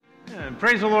And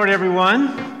praise the Lord,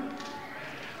 everyone.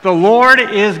 The Lord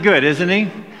is good, isn't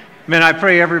He? Man, I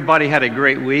pray everybody had a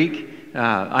great week.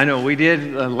 I know we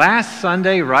did. Last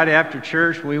Sunday, right after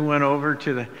church, we went over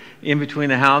to the in between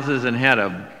the houses and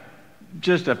had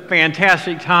just a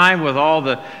fantastic time with all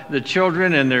the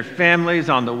children and their families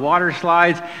on the water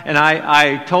slides. And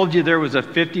I told you there was a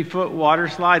 50-foot water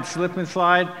slide, slip and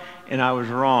slide, and I was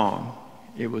wrong.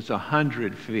 It was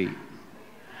 100 feet.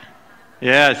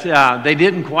 Yes, they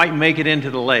didn't quite make it into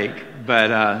the lake,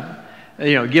 but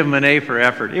give them an A for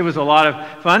effort. It was a lot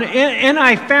of fun, and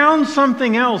I found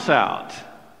something else out.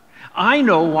 I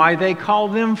know why they call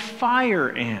them fire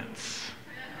ants.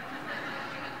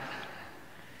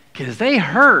 Because they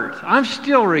hurt. I'm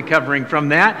still recovering from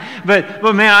that, but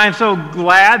man, I'm so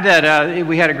glad that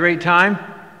we had a great time,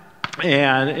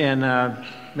 and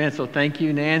man, so thank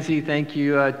you, Nancy. Thank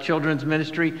you, Children's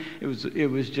Ministry. It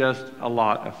was just a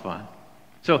lot of fun.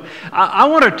 So I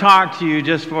want to talk to you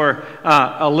just for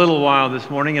a little while this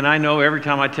morning, and I know every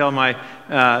time I tell my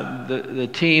the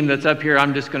team that's up here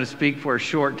I'm just going to speak for a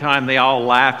short time, they all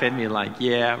laugh at me like,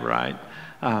 yeah, right.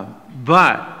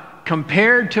 But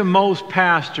compared to most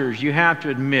pastors, you have to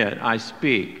admit I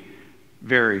speak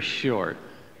very short.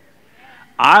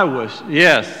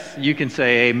 Yes, you can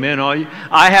say amen.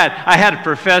 I had a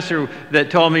professor that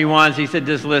told me once, he said,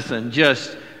 just listen,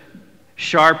 just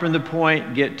sharpen the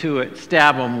point, get to it,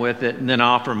 stab them with it, and then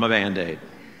offer them a Band-Aid.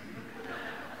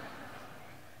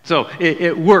 So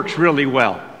it works really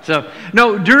well. So,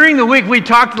 no, during the week,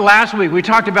 last week, we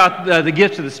talked about the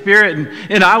gifts of the Spirit,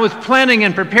 and I was planning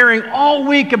and preparing all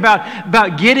week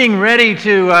about getting ready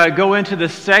to go into the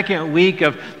second week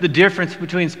of the difference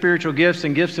between spiritual gifts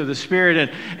and gifts of the Spirit,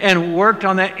 and worked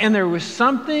on that, and there was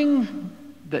something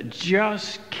that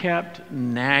just kept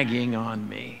nagging on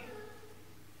me.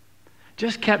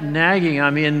 Just kept nagging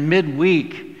on me, and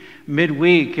midweek,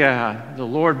 the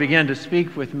Lord began to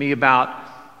speak with me about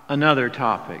another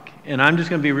topic. And I'm just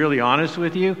going to be really honest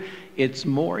with you. It's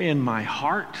more in my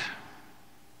heart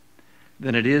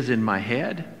than it is in my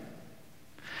head.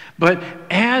 But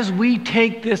as we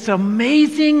take this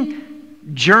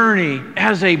amazing journey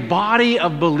as a body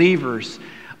of believers,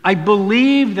 I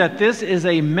believe that this is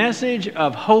a message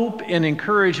of hope and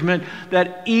encouragement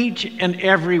that each and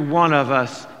every one of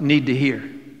us need to hear.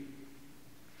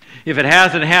 If it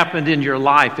hasn't happened in your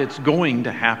life, it's going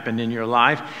to happen in your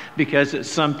life because it's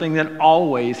something that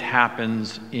always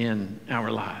happens in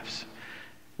our lives.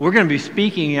 We're going to be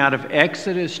speaking out of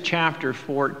Exodus chapter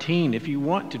 14. If you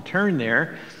want to turn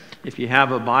there, if you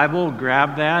have a Bible,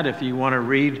 grab that. If you want to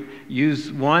read,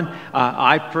 use one.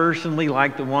 I personally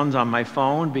like the ones on my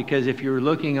phone because if you're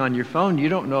looking on your phone, you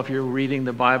don't know if you're reading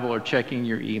the Bible or checking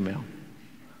your email.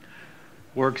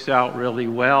 Works out really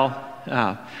well.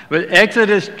 But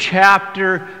Exodus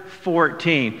chapter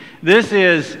 14. This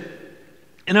is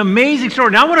an amazing story.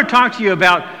 Now I want to talk to you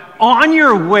about on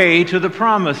your way to the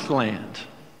promised land.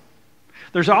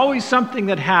 There's always something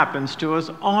that happens to us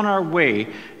on our way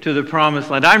to the promised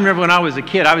land. I remember when I was a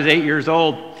kid, I was 8 years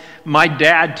old, my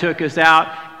dad took us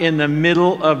out in the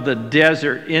middle of the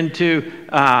desert into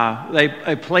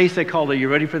a place they called, are you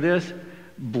ready for this?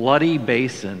 Bloody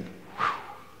Basin. Whew.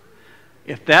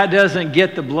 If that doesn't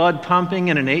get the blood pumping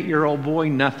in an 8-year-old boy,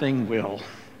 nothing will.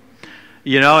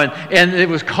 And it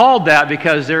was called that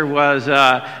because there was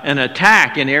an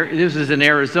attack, this is in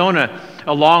Arizona,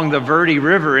 along the Verde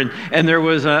River, and there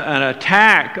was an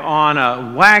attack on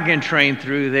a wagon train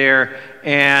through there,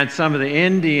 and some of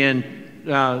the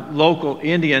local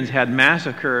Indians had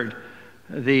massacred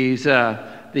this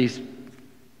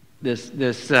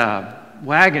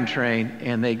wagon train,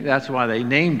 and that's why they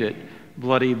named it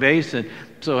Bloody Basin.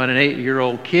 So an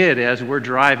 8-year-old kid, as we're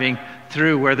driving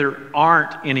through where there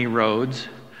aren't any roads,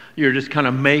 you're just kind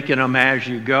of making them as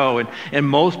you go. And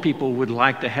most people would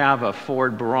like to have a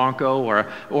Ford Bronco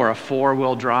or a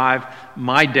four-wheel drive.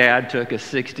 My dad took a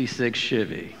 66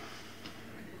 Chevy.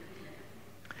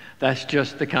 That's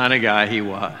just the kind of guy he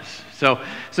was. So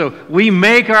we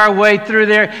make our way through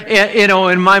there. And,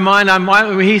 in my mind,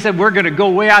 he said, we're going to go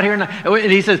way out here.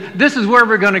 And he says, this is where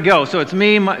we're going to go. So it's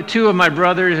me, two of my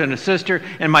brothers, and a sister,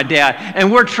 and my dad.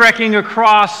 And we're trekking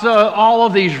across all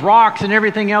of these rocks and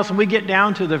everything else. And we get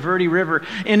down to the Verde River.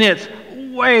 And it's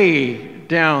way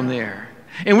down there.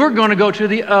 And we're going to go to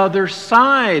the other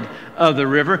side of the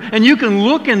river. And you can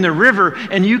look in the river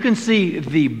and you can see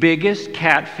the biggest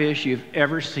catfish you've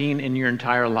ever seen in your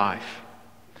entire life.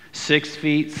 6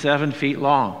 feet, 7 feet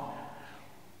long.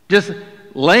 Just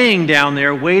laying down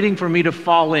there waiting for me to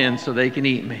fall in so they can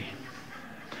eat me.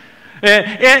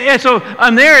 And so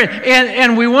I'm there,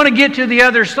 and we want to get to the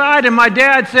other side, and my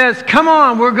dad says, come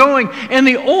on, we're going. And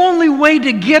the only way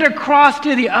to get across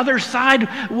to the other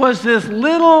side was this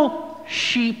little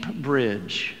sheep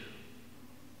bridge.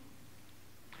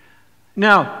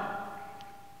 Now,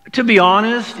 to be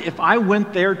honest, if I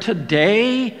went there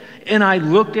today and I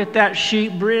looked at that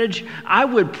sheep bridge, I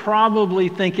would probably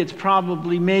think it's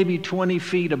probably maybe 20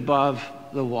 feet above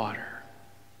the water.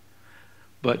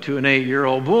 But to an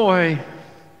 8-year-old boy,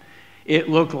 it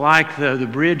looked like the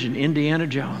bridge in Indiana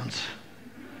Jones.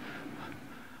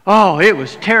 Oh, it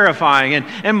was terrifying.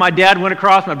 And my dad went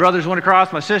across, my brothers went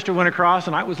across, my sister went across,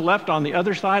 and I was left on the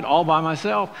other side all by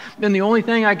myself. And the only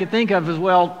thing I could think of is,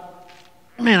 well,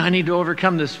 man, I need to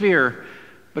overcome this fear,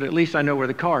 but at least I know where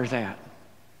the car's at,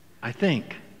 I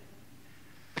think.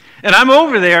 And I'm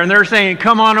over there, and they're saying,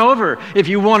 come on over. If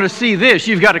you want to see this,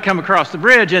 you've got to come across the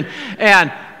bridge.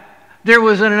 And there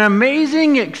was an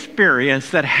amazing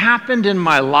experience that happened in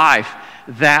my life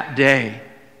that day.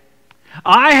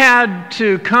 I had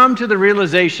to come to the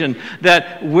realization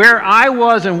that where I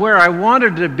was and where I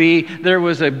wanted to be, there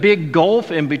was a big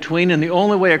gulf in between, and the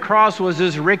only way across was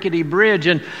this rickety bridge.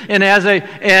 And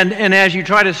as you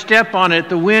try to step on it,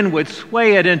 the wind would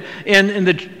sway it, and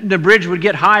the bridge would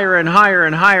get higher and higher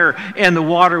and higher, and the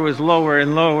water was lower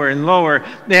and lower and lower.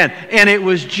 And it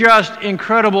was just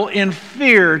incredible, and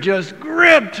fear just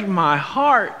gripped my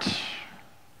heart.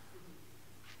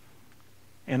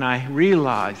 And I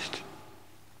realized,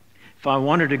 if I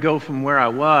wanted to go from where I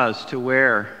was to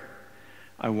where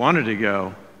I wanted to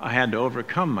go, I had to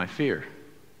overcome my fear.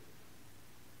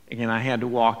 And I had to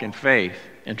walk in faith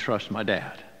and trust my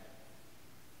dad.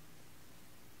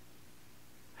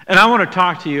 And I want to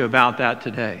talk to you about that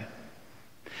today.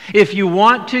 If you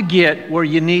want to get where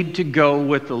you need to go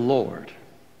with the Lord,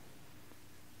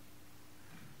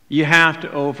 you have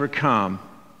to overcome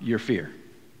your fear.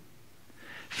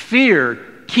 Fear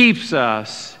keeps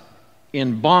us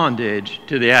in bondage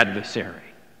to the adversary.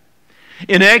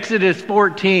 In Exodus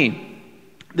 14,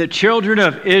 the children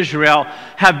of Israel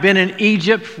have been in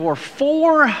Egypt for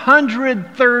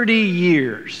 430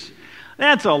 years.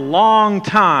 That's a long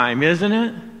time, isn't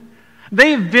it?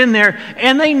 They've been there,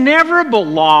 and they never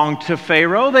belonged to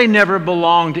Pharaoh. They never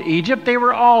belonged to Egypt. They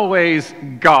were always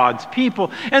God's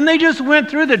people. And they just went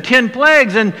through the 10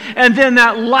 plagues, and then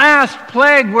that last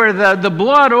plague where the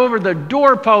blood over the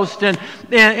doorpost and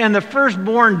the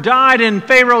firstborn died, and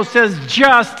Pharaoh says,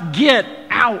 just get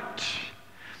out.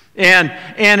 And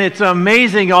it's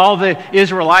amazing, all the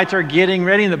Israelites are getting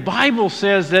ready, and the Bible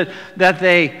says that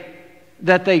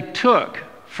they took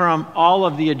from all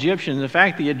of the Egyptians. In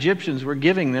fact, the Egyptians were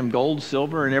giving them gold,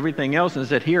 silver, and everything else, and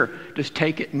said, here, just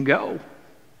take it and go.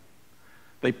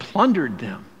 They plundered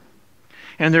them.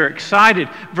 And they're excited.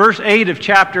 Verse 8 of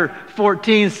chapter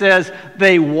 14 says,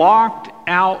 they walked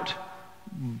out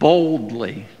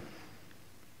boldly.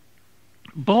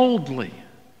 Boldly.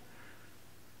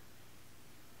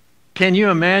 Can you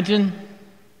imagine?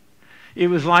 It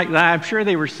was like that. I'm sure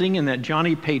they were singing that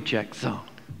Johnny Paycheck song.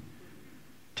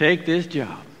 Take this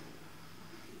job.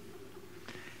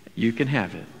 You can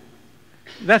have it.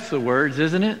 That's the words,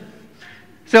 isn't it?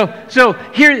 So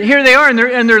here they are,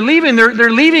 and they're leaving. They're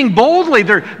leaving boldly.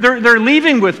 They're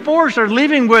leaving with force. They're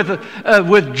leaving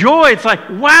with joy. It's like,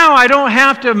 wow! I don't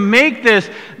have to make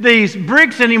these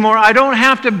bricks anymore. I don't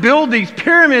have to build these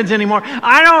pyramids anymore.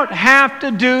 I don't have to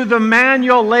do the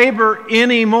manual labor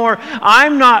anymore.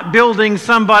 I'm not building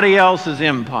somebody else's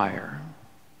empire.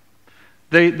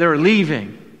 They're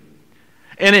leaving.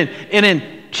 And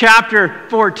in chapter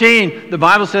 14, the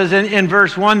Bible says in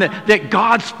verse 1 that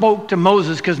God spoke to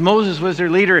Moses, because Moses was their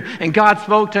leader, and God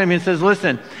spoke to him and says,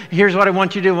 listen, here's what I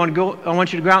want you to do. I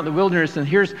want you to go out in the wilderness, and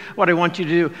here's what I want you to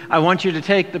do. I want you to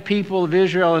take the people of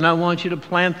Israel, and I want you to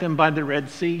plant them by the Red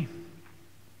Sea.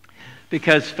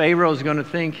 Because Pharaoh's going to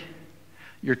think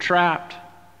you're trapped,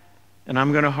 and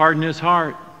I'm going to harden his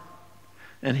heart,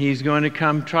 and he's going to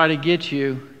come try to get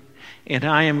you. And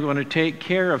I am going to take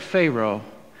care of Pharaoh,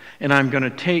 and I'm going to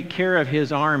take care of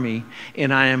his army,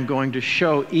 and I am going to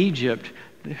show Egypt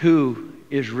who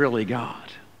is really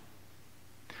God.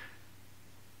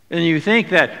 And you think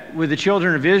that with the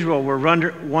children of Israel were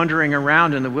wandering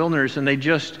around in the wilderness, and they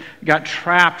just got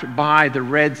trapped by the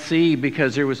Red Sea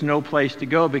because there was no place to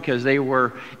go because they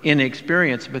were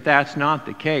inexperienced. But that's not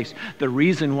the case. The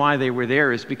reason why they were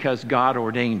there is because God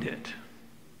ordained it.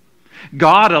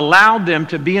 God allowed them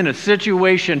to be in a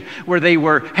situation where they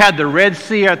had the Red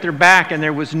Sea at their back and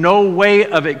there was no way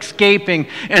of escaping.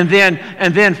 And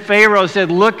then Pharaoh said,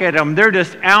 look at them, they're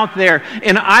just out there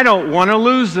and I don't want to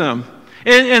lose them.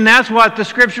 And that's what the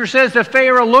scripture says. The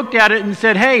Pharaoh looked at it and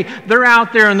said, hey, they're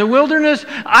out there in the wilderness.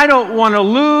 I don't want to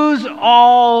lose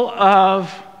all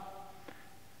of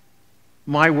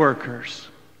my workers.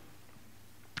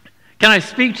 Can I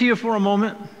speak to you for a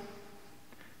moment?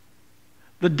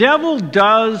 The devil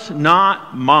does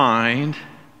not mind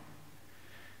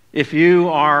if you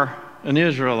are an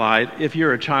Israelite, if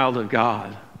you're a child of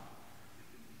God.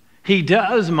 He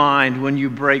does mind when you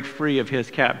break free of his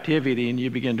captivity and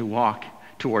you begin to walk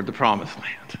toward the promised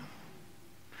land.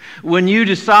 When you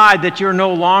decide that you're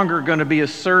no longer going to be a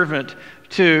servant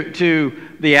to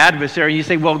the adversary, you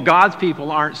say, well, God's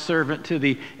people aren't servant to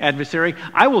the adversary.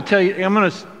 I will tell you,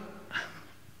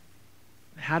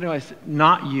 how do I say,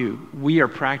 not you. We are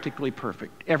practically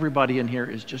perfect. Everybody in here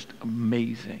is just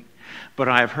amazing. But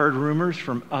I have heard rumors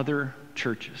from other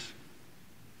churches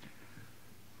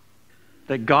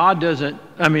that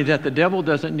that the devil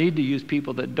doesn't need to use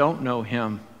people that don't know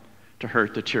him to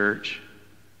hurt the church.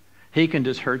 He can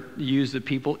just use the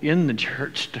people in the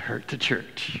church to hurt the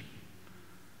church.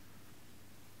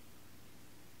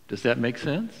 Does that make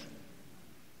sense?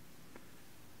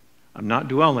 I'm not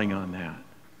dwelling on that.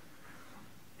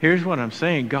 Here's what I'm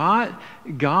saying. God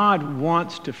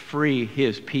wants to free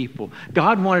his people.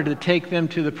 God wanted to take them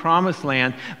to the promised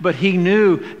land, but he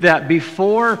knew that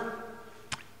before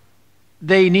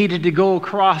they needed to go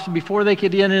across, before they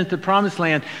could get into the promised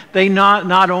land, they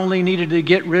not only needed to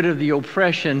get rid of the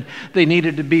oppression, they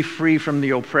needed to be free from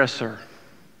the oppressor.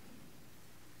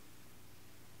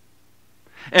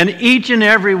 And each and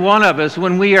every one of us,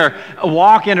 when we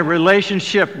walk in a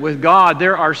relationship with God,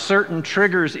 there are certain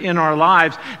triggers in our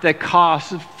lives that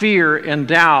cause fear and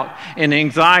doubt and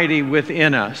anxiety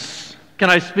within us. Can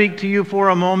I speak to you for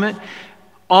a moment?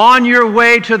 On your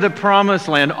way to the promised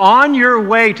land, on your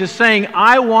way to saying,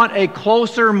 I want a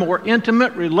closer, more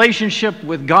intimate relationship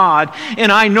with God, and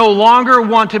I no longer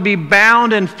want to be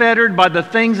bound and fettered by the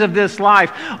things of this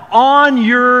life. On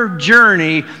your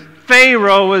journey,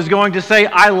 Pharaoh is going to say,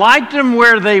 I liked them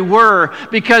where they were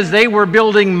because they were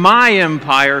building my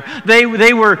empire. They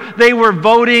were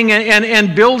voting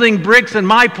and building bricks in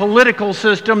my political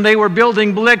system. They were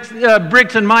building bricks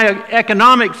in my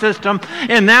economic system.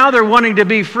 And now they're wanting to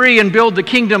be free and build the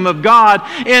kingdom of God.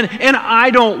 And I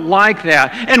don't like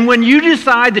that. And when you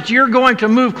decide that you're going to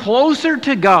move closer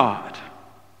to God,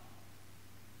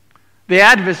 the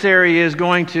adversary is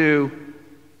going to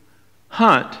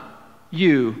hunt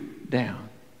you down.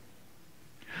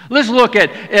 Let's look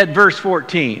at verse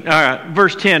 14,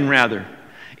 verse 10 rather.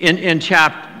 In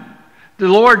chapter, the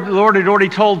Lord had already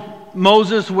told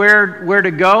Moses where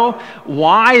to go,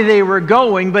 why they were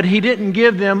going, but he didn't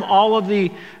give them all of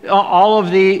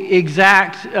the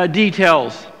exact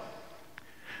details.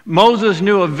 Moses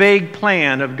knew a vague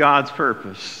plan of God's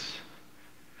purpose.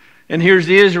 And here's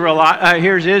Israel,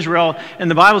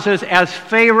 and the Bible says, as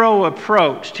Pharaoh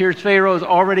approached, here's Pharaoh is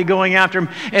already going after him,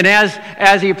 and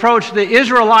as he approached, the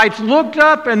Israelites looked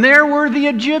up, and there were the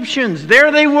Egyptians. There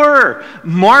they were,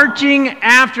 marching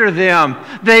after them.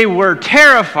 They were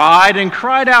terrified and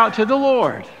cried out to the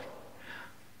Lord.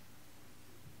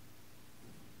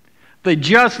 They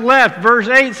just left. Verse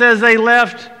 8 says they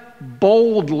left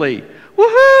boldly.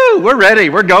 Woohoo! We're ready.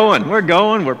 We're going. We're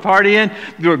partying.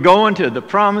 We're going to the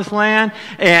promised land.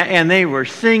 And they were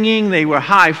singing. They were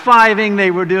high-fiving. They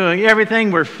were doing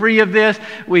everything. We're free of this.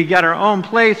 We got our own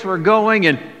place. We're going.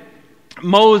 And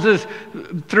Moses,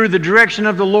 through the direction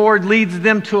of the Lord, leads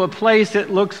them to a place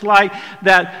that looks like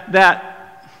that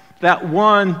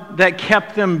one that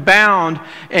kept them bound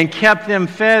and kept them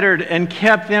fettered and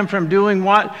kept them from doing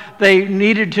what they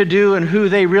needed to do and who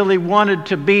they really wanted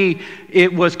to be.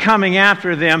 It was coming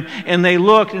after them, and they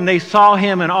looked and they saw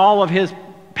him in all of his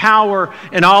power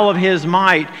and all of his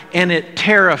might, and it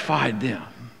terrified them.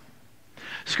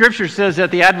 Scripture says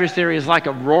that the adversary is like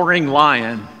a roaring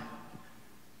lion,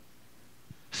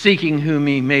 seeking whom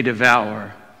he may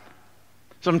devour.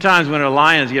 Sometimes when a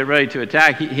lions get ready to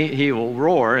attack, he will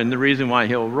roar, and the reason why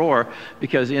he'll roar,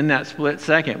 because in that split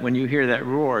second, when you hear that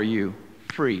roar, you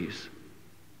freeze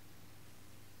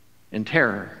in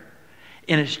terror.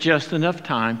 And it's just enough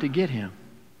time to get him,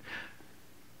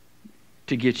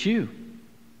 to get you.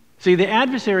 See, the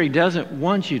adversary doesn't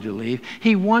want you to leave.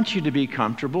 He wants you to be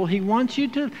comfortable. He wants you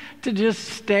to just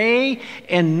stay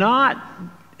and not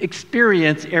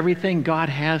experience everything God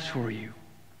has for you.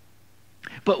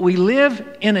 But we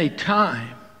live in a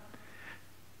time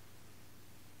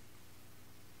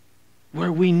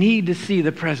where we need to see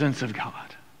the presence of God.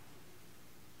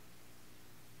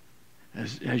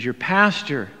 As your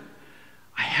pastor,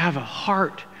 I have a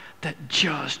heart that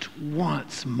just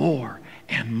wants more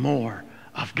and more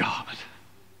of God.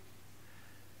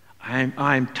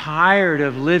 I'm tired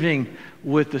of living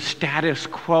with the status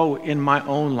quo in my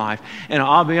own life. And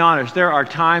I'll be honest, there are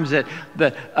times that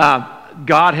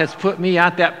God has put me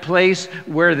at that place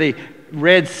where the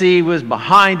Red Sea was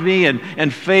behind me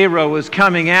and Pharaoh was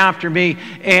coming after me,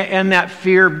 and that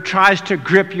fear tries to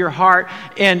grip your heart,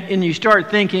 and you start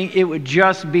thinking it would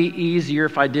just be easier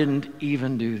if I didn't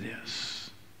even do this.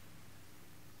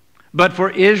 But for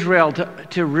Israel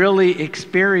to really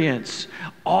experience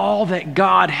all that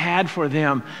God had for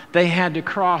them, they had to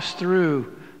cross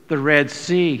through the Red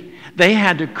Sea. They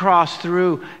had to cross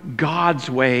through God's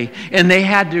way, and they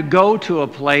had to go to a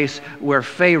place where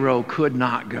Pharaoh could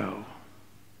not go.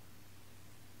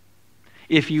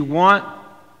 If you want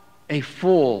a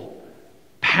full,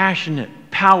 passionate,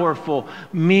 powerful,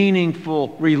 meaningful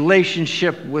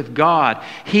relationship with God,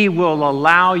 He will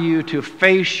allow you to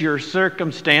face your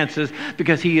circumstances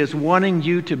because He is wanting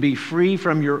you to be free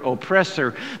from your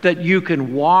oppressor, that you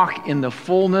can walk in the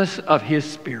fullness of His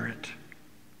Spirit.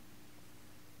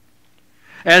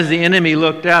 As the enemy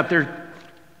looked up,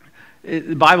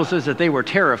 the Bible says that they were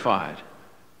terrified.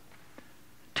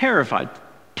 Terrified.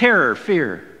 Terror,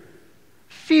 fear.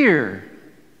 Fear.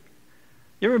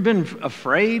 You ever been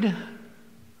afraid?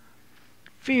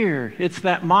 Fear. It's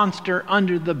that monster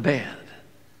under the bed,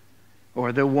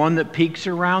 or the one that peeks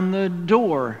around the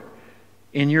door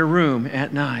in your room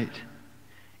at night.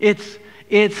 It's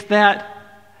that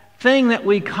thing that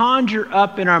we conjure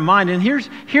up in our mind. And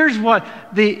here's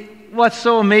what's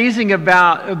so amazing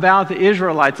about the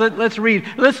Israelites.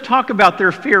 Let's talk about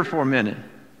their fear for a minute.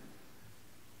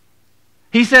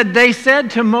 He said, they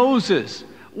said to Moses,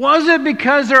 "Was it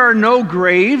because there are no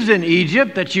graves in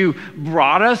Egypt that you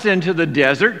brought us into the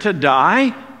desert to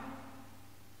die?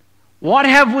 What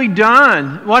have we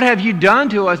done? What have you done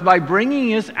to us by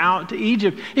bringing us out to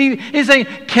Egypt?" He's saying,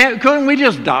 couldn't we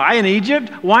just die in Egypt?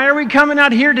 Why are we coming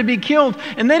out here to be killed?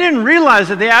 And they didn't realize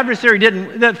that the adversary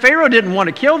that Pharaoh didn't want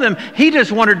to kill them. He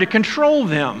just wanted to control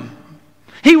them.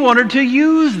 He wanted to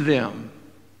use them.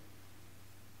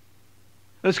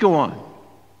 Let's go on.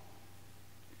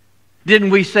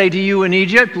 "Didn't we say to you in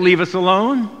Egypt, 'Leave us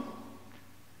alone'?"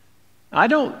 I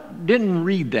didn't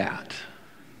read that.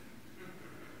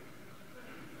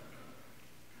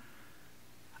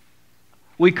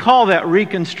 We call that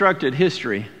reconstructed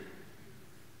history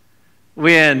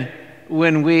when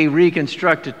we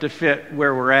reconstruct it to fit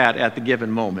where we're at the given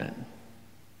moment.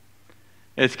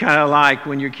 It's kind of like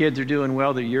when your kids are doing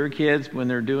well, they're your kids. When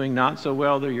they're doing not so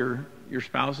well, they're your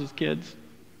spouse's kids.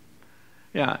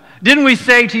 Yeah. "Didn't we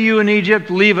say to you in Egypt,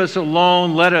 'Leave us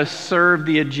alone, let us serve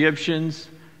the Egyptians'?"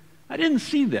 I didn't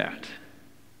see that.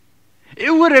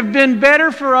 It would have been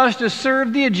better for us to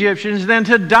serve the Egyptians than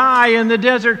to die in the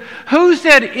desert. Who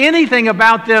said anything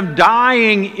about them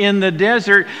dying in the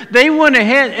desert? They went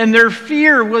ahead, and their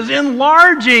fear was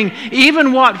enlarging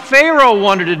even what Pharaoh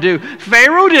wanted to do.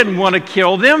 Pharaoh didn't want to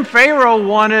kill them. Pharaoh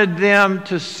wanted them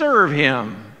to serve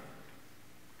him.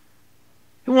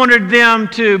 He wanted them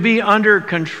to be under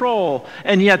control,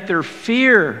 and yet their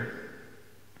fear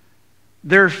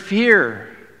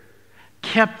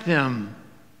kept them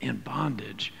in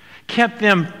bondage, kept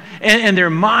them, and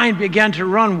their mind began to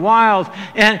run wild,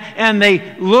 and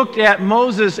they looked at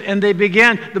Moses, and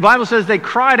the Bible says they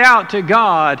cried out to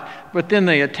God, but then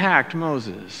they attacked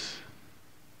Moses.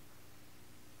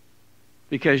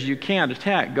 Because you can't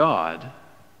attack God,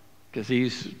 because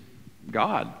He's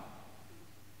God.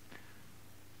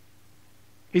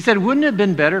 He said, "Wouldn't it have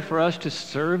been better for us to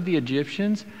serve the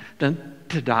Egyptians than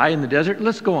to die in the desert?"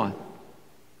 Let's go on.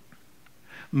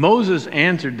 Moses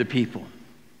answered the people,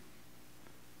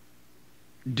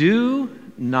 "Do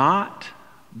not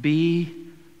be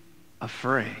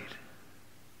afraid.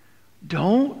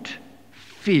 Don't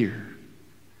fear.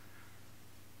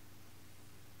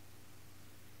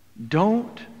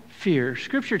 Don't fear."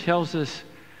 Scripture tells us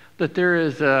that there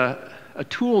is a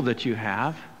tool that you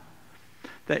have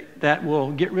that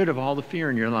will get rid of all the fear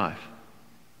in your life.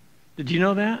 Did you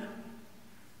know that?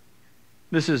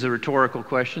 This is a rhetorical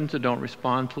question, so don't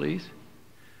respond, please.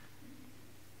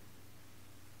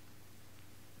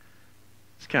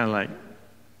 It's kind of like,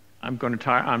 I'm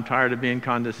tired of being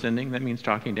condescending. That means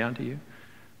talking down to you.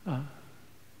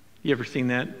 You ever seen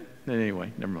that?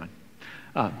 Anyway, never mind.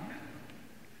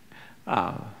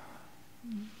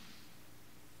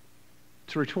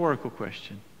 It's a rhetorical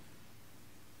question.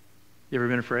 You ever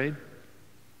been afraid?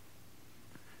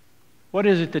 What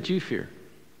is it that you fear?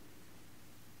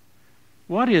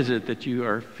 What is it that you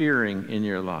are fearing in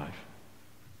your life?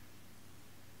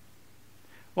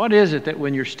 What is it that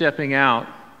when you're stepping out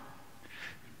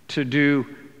to do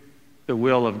the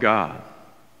will of God,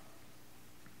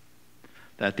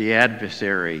 that the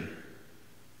adversary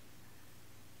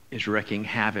is wreaking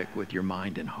havoc with your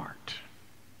mind and heart.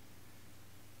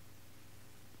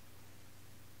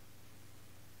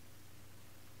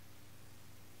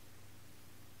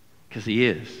 Because he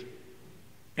is,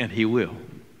 and he will.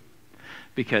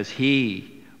 Because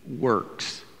he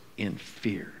works in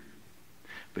fear.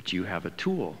 But you have a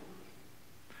tool.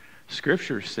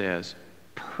 Scripture says,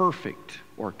 perfect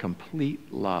or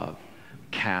complete love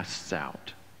casts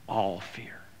out all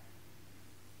fear.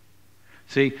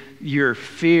 See, your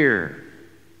fear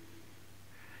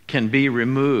can be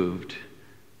removed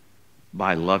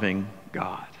by loving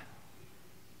God.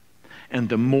 And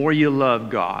the more you love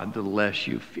God, the less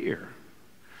you fear.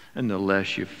 And the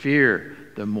less you fear,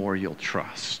 the more you'll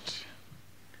trust.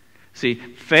 See,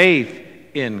 faith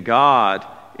in God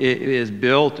is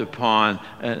built upon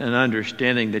an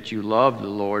understanding that you love the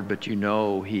Lord, but you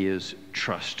know He is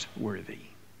trustworthy.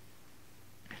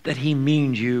 That He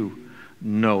means you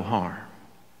no harm.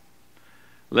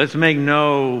 Let's make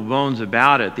no bones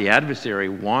about it. The adversary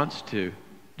wants to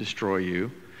destroy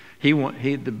you.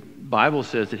 The Bible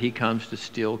says that he comes to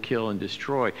steal, kill, and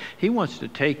destroy. He wants to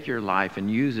take your life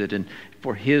and use it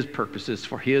for his purposes,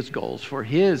 for his goals, for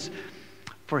his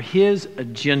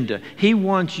agenda. He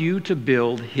wants you to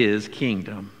build his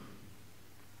kingdom.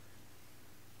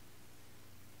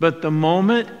 But the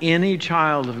moment any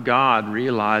child of God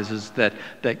realizes that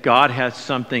God has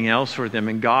something else for them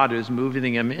and God is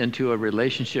moving them into a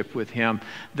relationship with Him,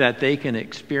 that they can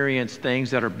experience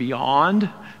things that are beyond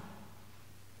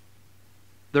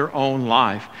their own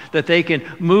life, that they can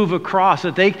move across,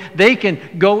 that they can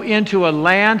go into a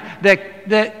land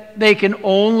that they can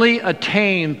only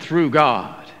attain through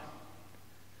God.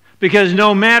 Because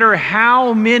no matter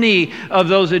how many of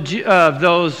those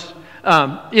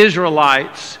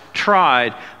Israelites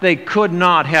tried, they could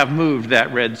not have moved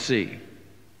that Red Sea.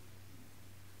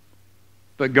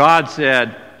 But God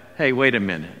said, hey, wait a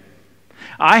minute.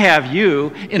 I have you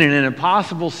in an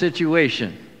impossible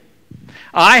situation.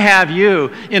 I have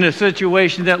you in a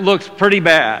situation that looks pretty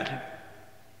bad.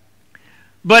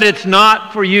 But it's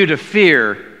not for you to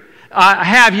fear. I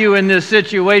have you in this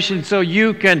situation so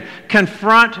you can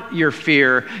confront your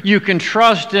fear. You can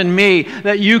trust in me,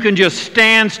 that you can just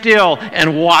stand still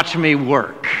and watch me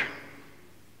work.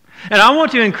 And I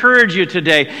want to encourage you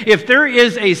today, if there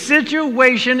is a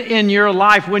situation in your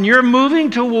life when you're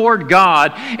moving toward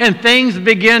God and things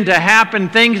begin to happen,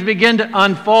 things begin to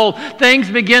unfold, things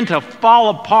begin to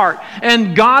fall apart,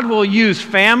 and God will use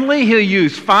family, He'll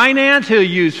use finance, He'll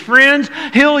use friends,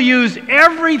 He'll use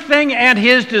everything at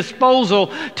His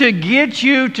disposal to get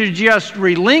you to just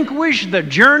relinquish the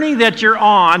journey that you're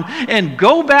on and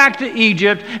go back to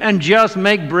Egypt and just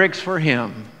make bricks for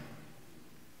Him.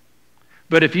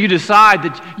 But if you decide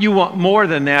that you want more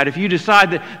than that, if you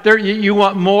decide that you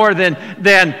want more than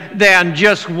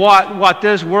just what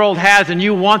this world has, and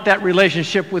you want that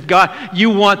relationship with God, you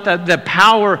want the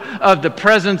power of the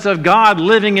presence of God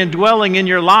living and dwelling in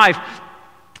your life,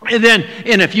 and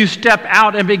if you step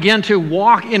out and begin to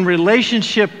walk in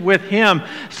relationship with Him,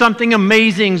 something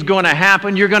amazing is going to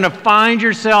happen. You're going to find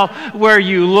yourself where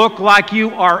you look like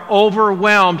you are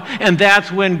overwhelmed, and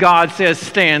that's when God says,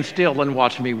 stand still and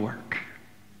watch me work.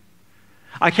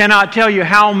 I cannot tell you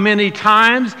how many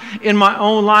times in my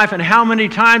own life and how many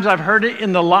times I've heard it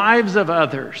in the lives of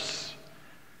others.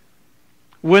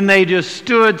 When they just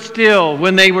stood still,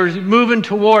 when they were moving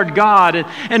toward God,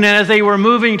 and as they were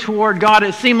moving toward God,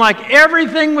 it seemed like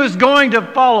everything was going to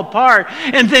fall apart.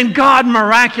 And then God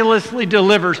miraculously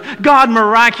delivers. God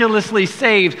miraculously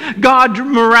saves. God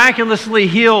miraculously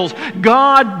heals.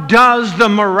 God does the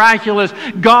miraculous.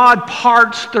 God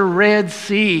parts the Red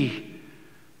Sea.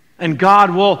 And God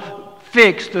will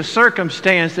fix the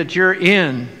circumstance that you're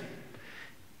in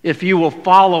if you will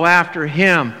follow after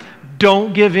Him.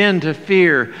 Don't give in to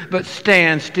fear, but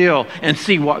stand still and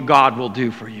see what God will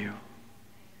do for you.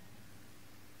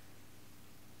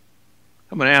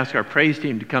 I'm going to ask our praise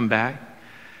team to come back,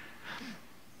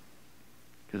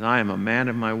 because I am a man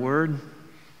of my word,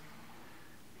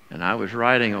 and I was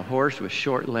riding a horse with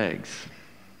short legs.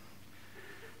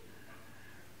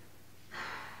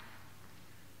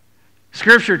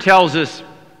 Scripture tells us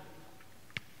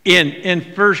in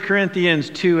 1 Corinthians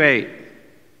 2:8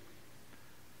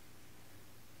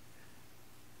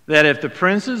 that if the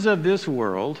princes of this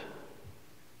world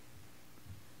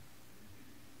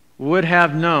would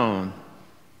have known,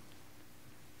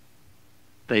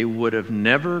 they would have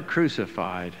never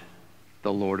crucified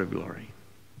the Lord of glory.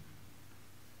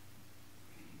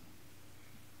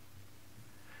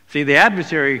 See, the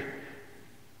adversary,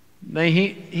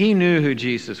 he knew who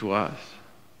Jesus was.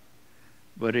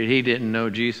 But he didn't know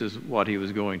Jesus, what he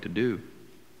was going to do.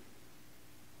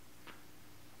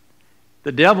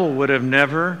 The devil would have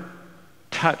never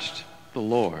touched the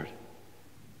Lord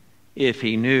if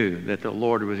he knew that the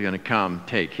Lord was going to come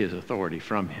take his authority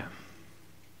from him.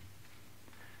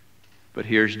 But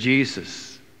here's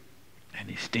Jesus, and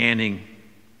he's standing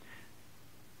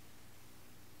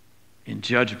in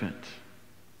judgment,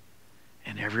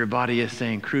 and everybody is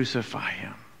saying, crucify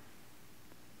him.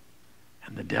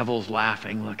 And the devil's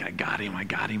laughing, look, I got him, I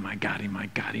got him, I got him, I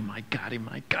got him, I got him,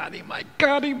 I got him, I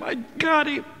got him, I got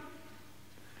him.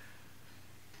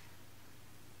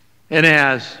 And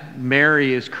as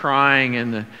Mary is crying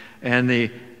and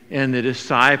the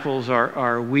disciples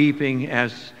are weeping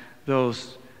as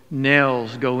those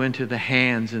nails go into the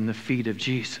hands and the feet of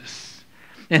Jesus,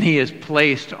 and he is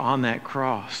placed on that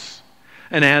cross,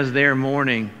 and as they're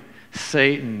mourning,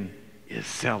 Satan is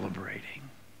celebrating.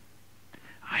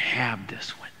 I have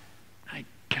this one. I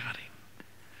got him.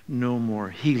 No more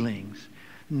healings.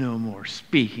 No more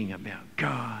speaking about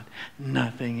God.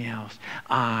 Nothing else.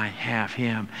 I have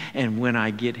him. And when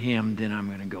I get him, then I'm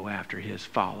going to go after his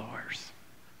followers.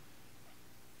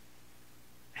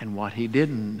 And what he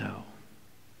didn't know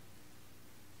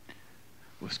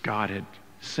was God had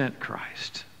sent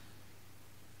Christ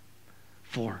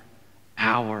for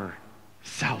our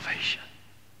salvation.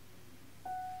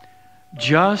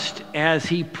 Just as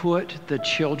he put the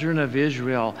children of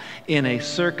Israel in a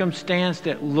circumstance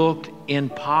that looked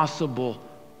impossible,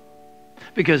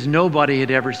 because nobody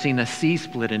had ever seen a sea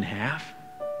split in half.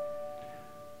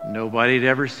 Nobody had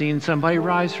ever seen somebody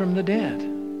rise from the dead.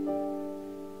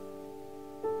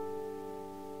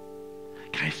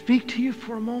 Can I speak to you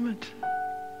for a moment?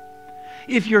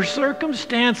 If your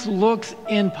circumstance looks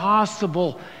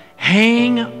impossible,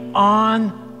 hang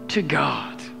on to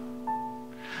God.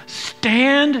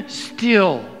 Stand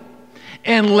still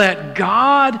and let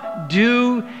God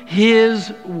do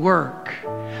his work.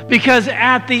 Because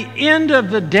at the end of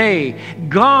the day,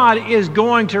 God is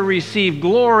going to receive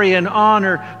glory and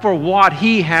honor for what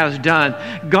he has done.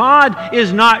 God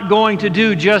is not going to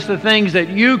do just the things that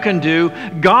you can do.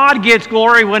 God gets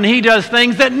glory when he does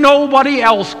things that nobody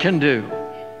else can do.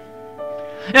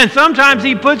 And sometimes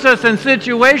he puts us in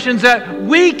situations that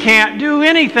we can't do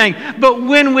anything. But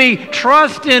when we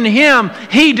trust in him,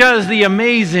 he does the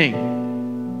amazing.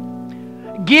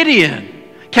 Gideon.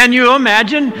 Can you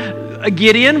imagine a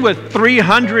Gideon with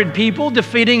 300 people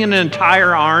defeating an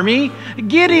entire army?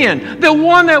 Gideon, the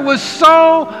one that was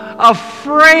so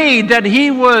afraid that he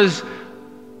was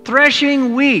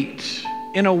threshing wheat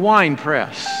in a wine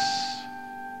press.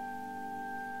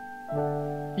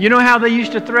 You know how they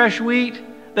used to thresh wheat?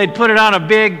 They'd put it on a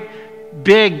big,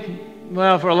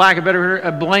 well, for lack of a better word,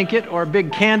 a blanket or a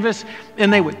big canvas,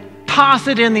 and they would toss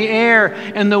it in the air,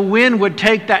 and the wind would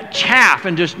take that chaff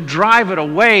and just drive it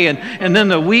away, and then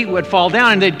the wheat would fall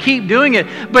down, and they'd keep doing it,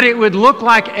 but it would look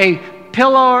like a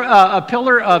pillar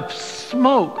of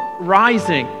smoke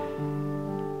rising.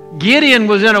 Gideon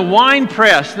was in a wine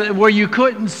press where you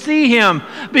couldn't see him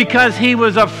because he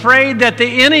was afraid that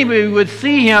the enemy would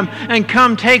see him and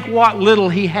come take what little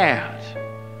he had.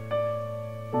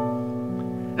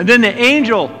 And then the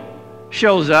angel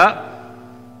shows up.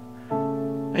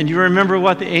 And you remember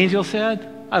what the angel said?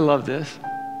 I love this.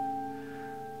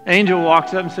 Angel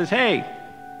walks up and says, "Hey,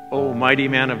 oh mighty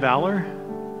man of valor."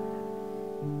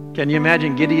 Can you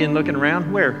imagine Gideon looking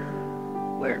around? Where?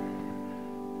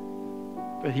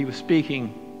 But he was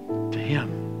speaking to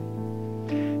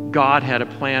him. God had a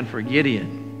plan for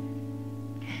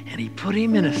Gideon. And he put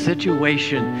him in a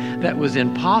situation that was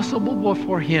impossible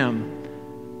for him,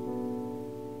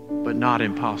 but not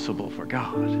impossible for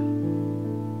God.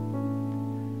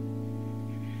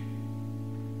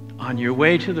 On your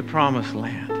way to the promised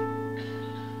land,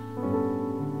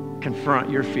 confront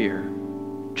your fear.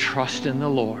 Trust in the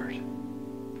Lord.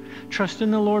 Trust in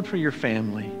the Lord for your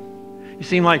family. You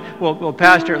seem like, well,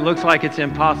 Pastor, it looks like it's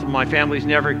impossible. My family's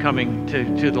never coming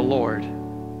to the Lord.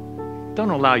 Don't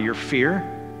allow your fear.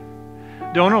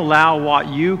 Don't allow what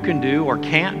you can do or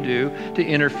can't do to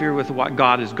interfere with what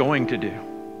God is going to do.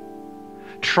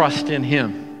 Trust in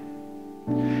him.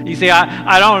 You say,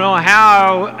 I don't know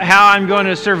how I'm going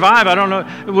to survive. I don't know,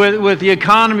 with the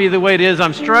economy the way it is,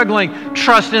 I'm struggling.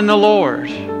 Trust in the Lord.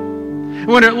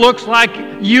 When it looks like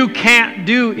you can't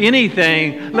do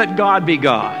anything, let God be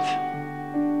God.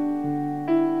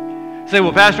 Say,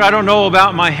 well, Pastor, I don't know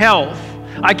about my health.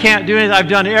 I can't do anything. I've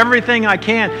done everything I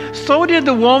can. So did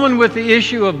the woman with the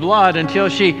issue of blood until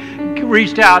she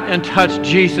reached out and touched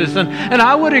Jesus. And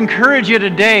I would encourage you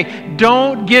today,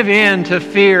 don't give in to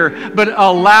fear, but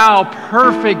allow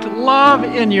perfect love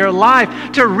in your life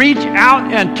to reach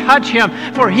out and touch Him,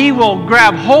 for He will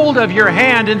grab hold of your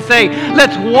hand and say,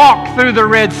 let's walk through the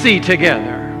Red Sea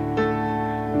together.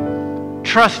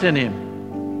 Trust in Him.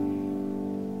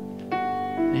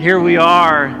 Here we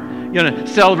are,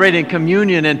 celebrating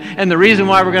communion. And the reason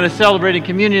why we're going to celebrate in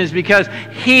communion is because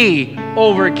He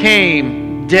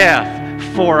overcame death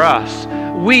for us.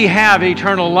 We have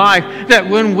eternal life, that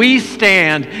when we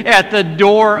stand at the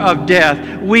door of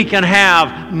death, we can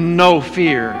have no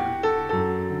fear.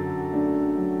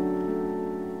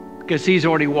 Because He's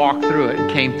already walked through it and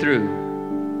came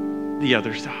through the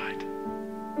other side.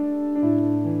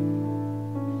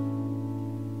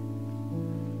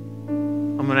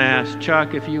 I'm going to ask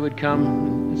Chuck if you would come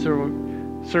and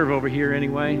serve over here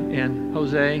anyway. And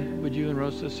Jose, would you and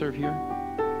Rosa serve here?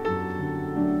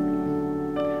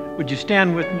 Would you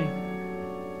stand with me?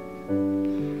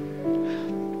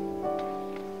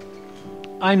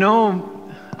 I know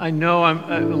I'm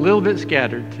a little bit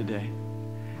scattered today.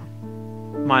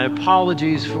 My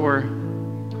apologies for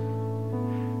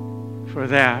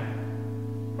that.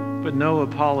 But no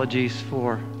apologies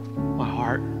for my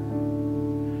heart.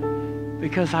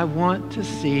 Because I want to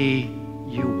see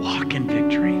you walk in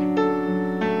victory.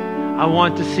 I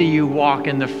want to see you walk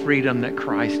in the freedom that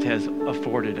Christ has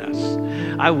afforded us.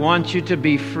 I want you to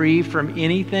be free from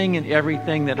anything and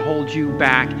everything that holds you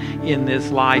back in this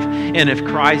life. And if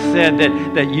Christ said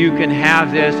that you can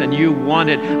have this and you want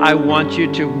it, I want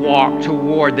you to walk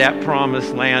toward that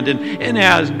promised land. And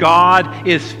as God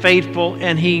is faithful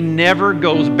and He never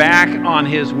goes back on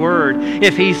His word,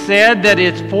 if He said that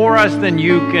it's for us, then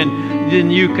you can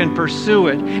pursue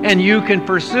it. And you can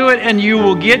pursue it, and you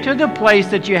will get to the place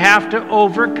that you have to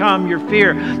overcome your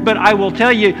fear. But I will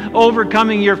tell you,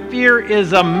 overcoming your fear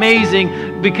is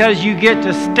amazing, because you get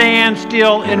to stand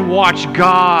still and watch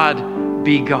God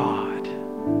be God.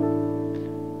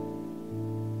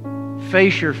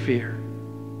 Face your fear.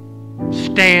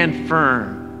 Stand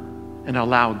firm and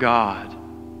allow God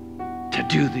to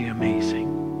do the amazing.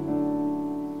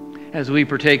 As we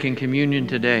partake in communion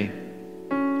today,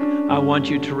 I want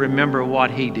you to remember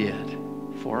what He did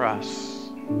for us.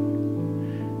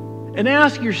 And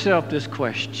ask yourself this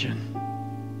question.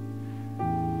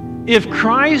 If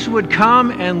Christ would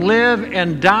come and live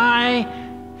and die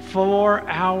for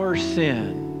our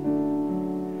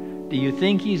sin, do you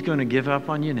think He's going to give up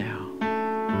on you now?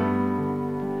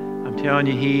 I'm telling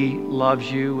you, He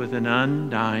loves you with an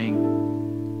undying,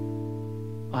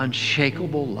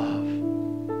 unshakable love.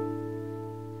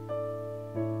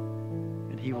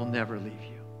 And He will never leave.